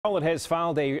Charlotte has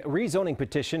filed a rezoning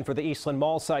petition for the Eastland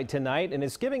Mall site tonight and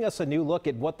is giving us a new look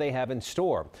at what they have in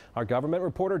store. Our government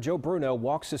reporter Joe Bruno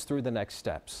walks us through the next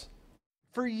steps.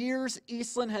 For years,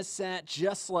 Eastland has sat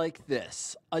just like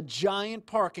this, a giant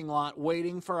parking lot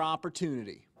waiting for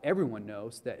opportunity. Everyone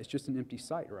knows that it's just an empty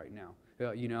site right now.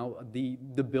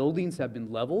 The buildings have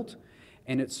been leveled,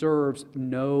 and it serves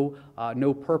no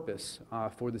purpose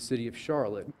for the city of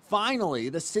Charlotte. Finally,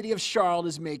 the city of Charlotte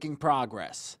is making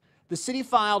progress. The city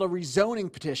filed a rezoning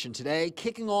petition today,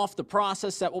 kicking off the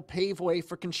process that will pave way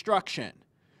for construction.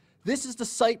 This is the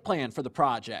site plan for the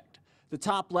project. The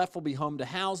top left will be home to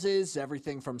houses,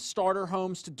 everything from starter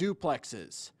homes to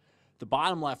duplexes. The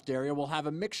bottom left area will have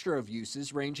a mixture of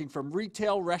uses ranging from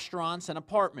retail, restaurants, and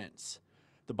apartments.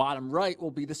 The bottom right will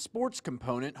be the sports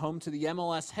component, home to the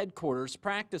MLS headquarters,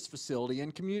 practice facility,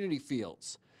 and community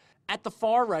fields. At the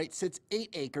far right sits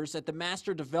 8 acres that the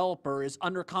master developer is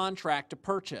under contract to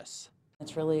purchase.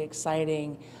 It's really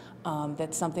exciting.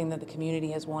 That's something that the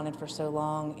community has wanted for so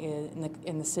long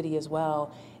in the city as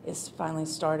well, is finally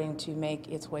starting to make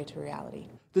its way to reality.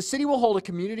 The city will hold a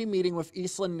community meeting with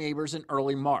Eastland neighbors in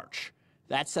early March.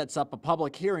 That sets up a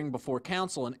public hearing before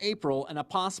council in April and a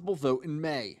possible vote in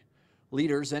May.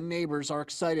 Leaders and neighbors are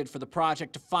excited for the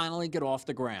project to finally get off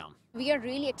the ground. We are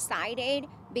really excited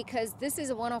because this is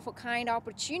a one-of-a-kind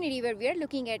opportunity where we are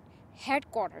looking at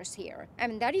headquarters here. I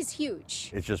mean, that is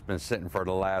huge. It's just been sitting for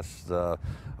the last, I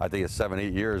think it's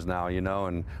 7-8 years now,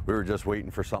 and we were just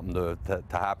waiting for something to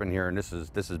happen here, and this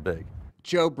is big.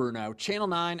 Joe Bruno, Channel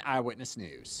 9 Eyewitness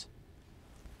News.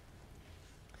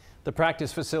 The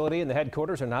practice facility and the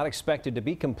headquarters are not expected to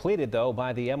be completed, though,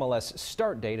 by the MLS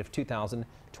start date of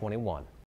 2021.